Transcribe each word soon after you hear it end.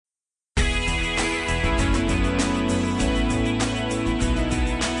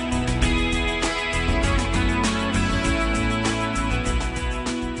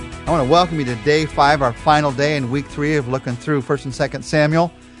I want to welcome you to day 5, our final day in week 3 of looking through 1st and 2nd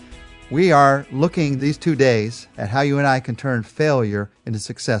Samuel. We are looking these 2 days at how you and I can turn failure into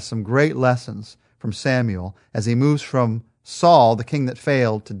success. Some great lessons from Samuel as he moves from Saul, the king that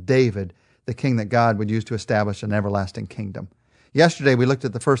failed, to David, the king that God would use to establish an everlasting kingdom. Yesterday, we looked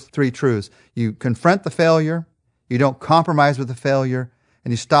at the first 3 truths. You confront the failure, you don't compromise with the failure,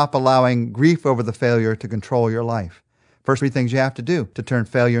 and you stop allowing grief over the failure to control your life. First 3 things you have to do to turn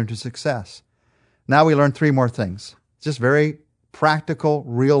failure into success. Now we learn 3 more things. Just very practical,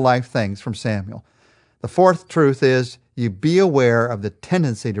 real-life things from Samuel. The 4th truth is you be aware of the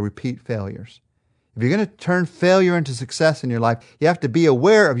tendency to repeat failures. If you're going to turn failure into success in your life, you have to be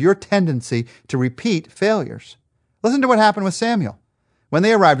aware of your tendency to repeat failures. Listen to what happened with Samuel. When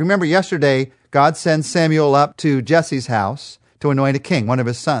they arrived, remember yesterday, God sends Samuel up to Jesse's house to anoint a king, one of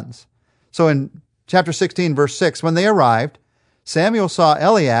his sons. So in chapter 16, verse 6, when they arrived, Samuel saw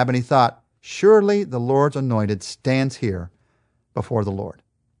Eliab and he thought, surely the Lord's anointed stands here before the Lord.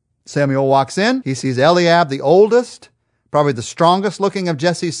 Samuel walks in. He sees Eliab, the oldest, probably the strongest looking of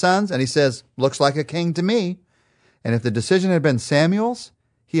Jesse's sons, and he says, looks like a king to me. And if the decision had been Samuel's,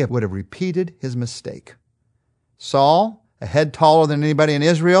 he would have repeated his mistake. Saul, a head taller than anybody in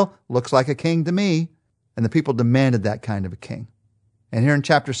Israel, looks like a king to me. And the people demanded that kind of a king. And here in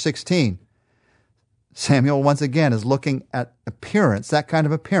chapter 16, Samuel once again is looking at appearance, that kind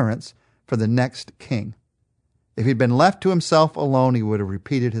of appearance, for the next king. If he'd been left to himself alone, he would have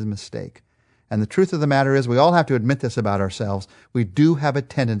repeated his mistake. And the truth of the matter is, we all have to admit this about ourselves. We do have a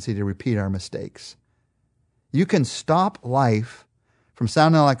tendency to repeat our mistakes. You can stop life from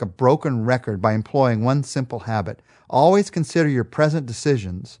sounding like a broken record by employing one simple habit. Always consider your present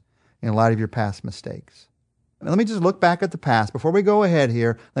decisions in light of your past mistakes. Let me just look back at the past. Before we go ahead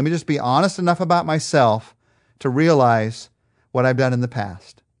here, let me just be honest enough about myself to realize what I've done in the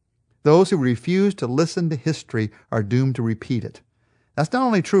past. Those who refuse to listen to history are doomed to repeat it. That's not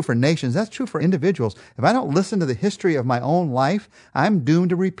only true for nations, that's true for individuals. If I don't listen to the history of my own life, I'm doomed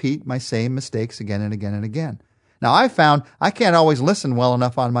to repeat my same mistakes again and again and again. Now, I found I can't always listen well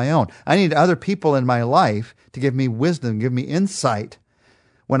enough on my own. I need other people in my life to give me wisdom, give me insight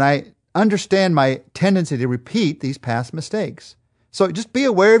when I understand my tendency to repeat these past mistakes. So just be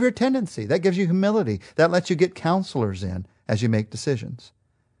aware of your tendency. That gives you humility. That lets you get counselors in as you make decisions.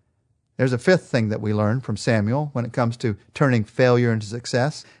 There's a 5th thing that we learn from Samuel when it comes to turning failure into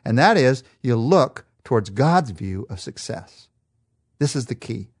success, and that is you look towards God's view of success. This is the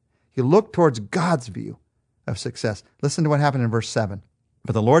key. You look towards God's view of success. Listen to what happened in verse 7.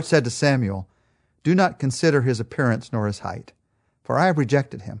 But the Lord said to Samuel, do not consider his appearance nor his height, for I have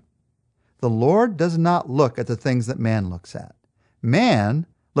rejected him. The Lord does not look at the things that man looks at. Man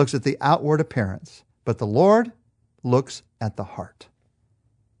looks at the outward appearance, but the Lord looks at the heart.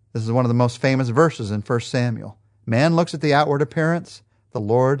 This is one of the most famous verses in 1 Samuel. Man looks at the outward appearance, the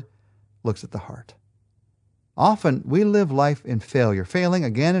Lord looks at the heart. Often we live life in failure, failing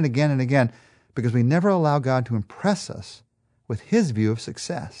again and again and again because we never allow God to impress us with his view of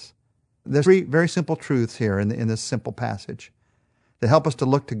success. There's 3 very simple truths here in this simple passage that help us to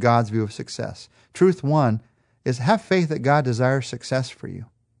look to God's view of success. Truth 1 is have faith that God desires success for you.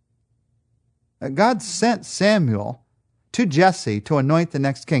 God sent Samuel to Jesse to anoint the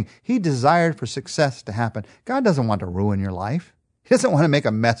next king. He desired for success to happen. God doesn't want to ruin your life. He doesn't want to make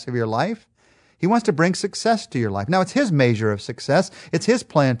a mess of your life. He wants to bring success to your life. Now, it's his measure of success. It's his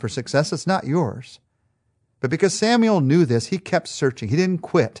plan for success. It's not yours. But because Samuel knew this, he kept searching. He didn't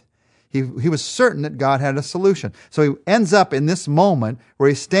quit. He was certain that God had a solution. So he ends up in this moment where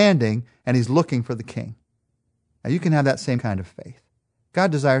he's standing and he's looking for the king. Now, you can have that same kind of faith.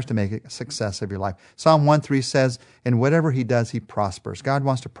 God desires to make a success of your life. Psalm 1:3 says, in whatever he does, he prospers. God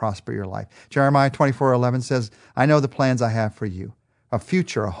wants to prosper your life. Jeremiah 24:11 says, I know the plans I have for you, a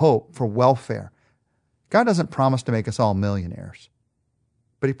future, a hope for welfare. God doesn't promise to make us all millionaires,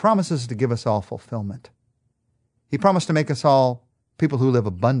 but he promises to give us all fulfillment. He promised to make us all people who live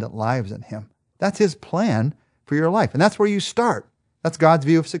abundant lives in him. That's his plan for your life, and that's where you start. That's God's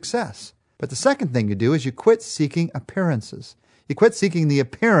view of success. But the second thing you do is you quit seeking appearances. You quit seeking the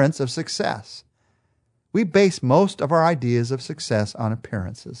appearance of success. We base most of our ideas of success on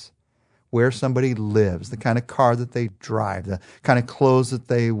appearances. Where somebody lives, the kind of car that they drive, the kind of clothes that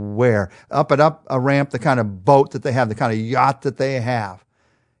they wear, up a ramp, the kind of boat that they have, the kind of yacht that they have.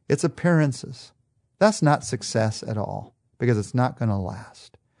 It's appearances. That's not success at all because it's not going to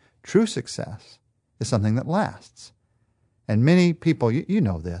last. True success is something that lasts. And many people, you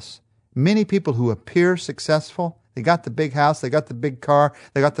know this, many people who appear successful, they got the big house, they got the big car,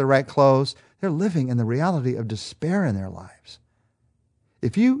 they got the right clothes, they're living in the reality of despair in their lives.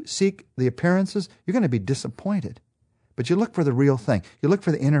 If you seek the appearances, you're going to be disappointed. But you look for the real thing. You look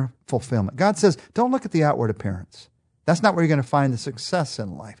for the inner fulfillment. God says, don't look at the outward appearance. That's not where you're going to find the success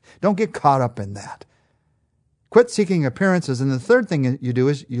in life. Don't get caught up in that. Quit seeking appearances. And the third thing you do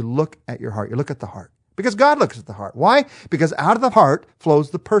is you look at your heart. You look at the heart. Because God looks at the heart. Why? Because out of the heart flows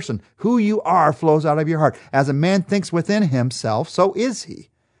the person. Who you are flows out of your heart. As a man thinks within himself, so is he.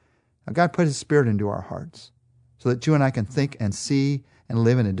 Now, God put His Spirit into our hearts so that you and I can think and see and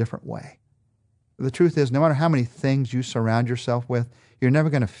live in a different way. The truth is, no matter how many things you surround yourself with, you're never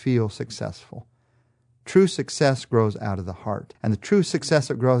going to feel successful. True success grows out of the heart. And the true success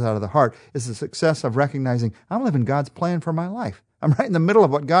that grows out of the heart is the success of recognizing, I'm living God's plan for my life. I'm right in the middle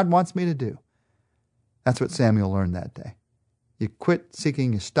of what God wants me to do. That's what Samuel learned that day. You quit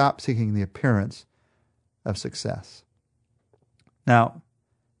seeking, you stop seeking the appearance of success. Now,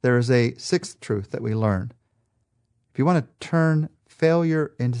 there is a sixth truth that we learn. If you want to turn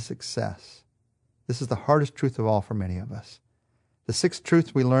failure into success, this is the hardest truth of all for many of us. The sixth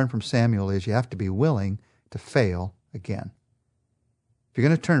truth we learn from Samuel is you have to be willing to fail again. If you're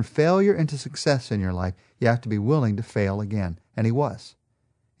going to turn failure into success in your life, you have to be willing to fail again. And he was.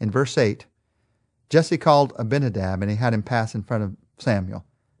 In verse 8, Jesse called Abinadab and he had him pass in front of Samuel.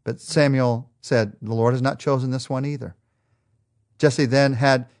 But Samuel said, the Lord has not chosen this one either. Jesse then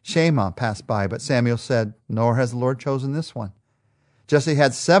had Shammah pass by, but Samuel said, nor has the Lord chosen this one. Jesse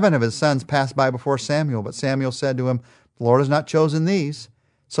had 7 of his sons pass by before Samuel, but Samuel said to him, the Lord has not chosen these.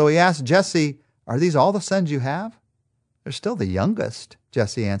 So he asked Jesse, are these all the sons you have? They're still the youngest,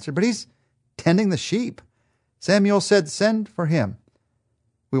 Jesse answered, but he's tending the sheep. Samuel said, send for him.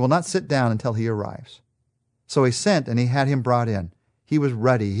 We will not sit down until he arrives. So he sent, and he had him brought in. He was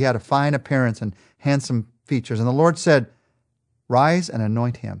ruddy. He had a fine appearance and handsome features. And the Lord said, rise and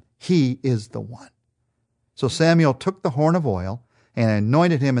anoint him. He is the one. So Samuel took the horn of oil and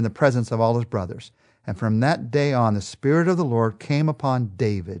anointed him in the presence of all his brothers. And from that day on, the Spirit of the Lord came upon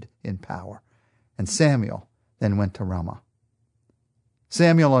David in power. And Samuel then went to Ramah.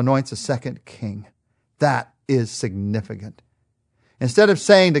 Samuel anoints a second king. That is significant. Instead of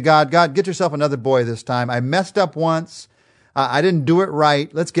saying to God, God, get yourself another boy this time. I messed up once. I didn't do it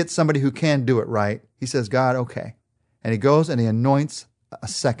right. Let's get somebody who can do it right. He says, God, okay. And he goes and he anoints a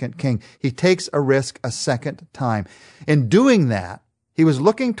second king. He takes a risk a second time. In doing that, he was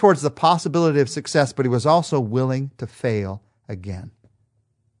looking towards the possibility of success, but he was also willing to fail again.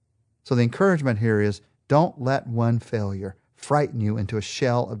 So the encouragement here is, don't let one failure frighten you into a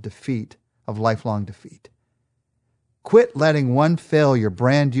shell of defeat, of lifelong defeat. Quit letting one failure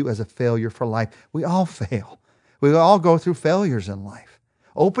brand you as a failure for life. We all fail. We all go through failures in life.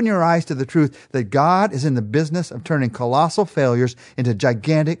 Open your eyes to the truth that God is in the business of turning colossal failures into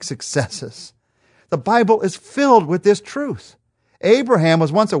gigantic successes. The Bible is filled with this truth. Abraham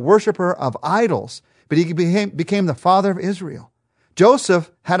was once a worshiper of idols, but he became the father of Israel.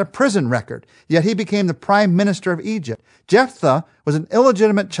 Joseph had a prison record, yet he became the prime minister of Egypt. Jephthah was an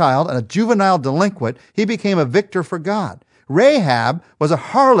illegitimate child and a juvenile delinquent. He became a victor for God. Rahab was a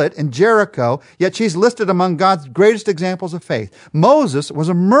harlot in Jericho, yet she's listed among God's greatest examples of faith. Moses was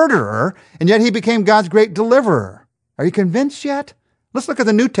a murderer, and yet he became God's great deliverer. Are you convinced yet? Let's look at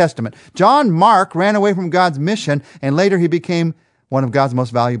the New Testament. John Mark ran away from God's mission, and later he became one of God's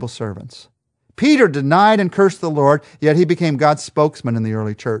most valuable servants. Peter denied and cursed the Lord, yet he became God's spokesman in the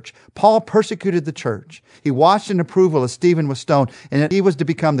early church. Paul persecuted the church. He watched in approval as Stephen was stoned, and yet he was to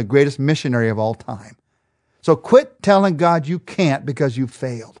become the greatest missionary of all time. So quit telling God you can't because you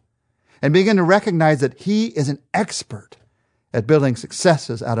failed, and begin to recognize that He is an expert at building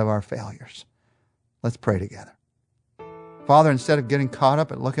successes out of our failures. Let's pray together. Father, instead of getting caught up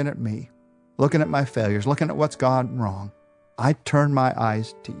and looking at me, looking at my failures, looking at what's gone wrong, I turn my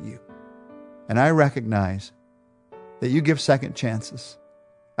eyes to you. And I recognize that you give second chances.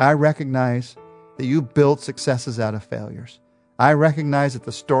 I recognize that you build successes out of failures. I recognize that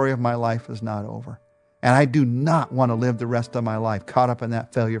the story of my life is not over. And I do not want to live the rest of my life caught up in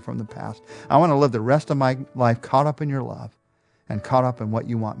that failure from the past. I want to live the rest of my life caught up in your love and caught up in what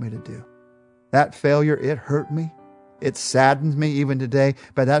you want me to do. That failure, it hurt me. It saddens me even today,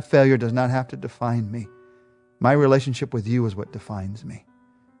 but that failure does not have to define me. My relationship with you is what defines me.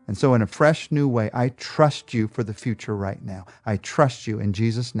 And so in a fresh new way, I trust you for the future right now. I trust you in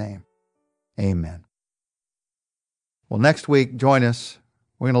Jesus' name. Amen. Well, next week, join us.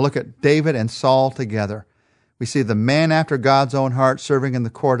 We're going to look at David and Saul together. We see the man after God's own heart serving in the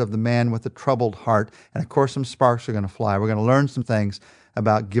court of the man with the troubled heart. And of course, some sparks are going to fly. We're going to learn some things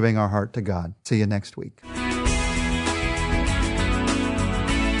about giving our heart to God. See you next week.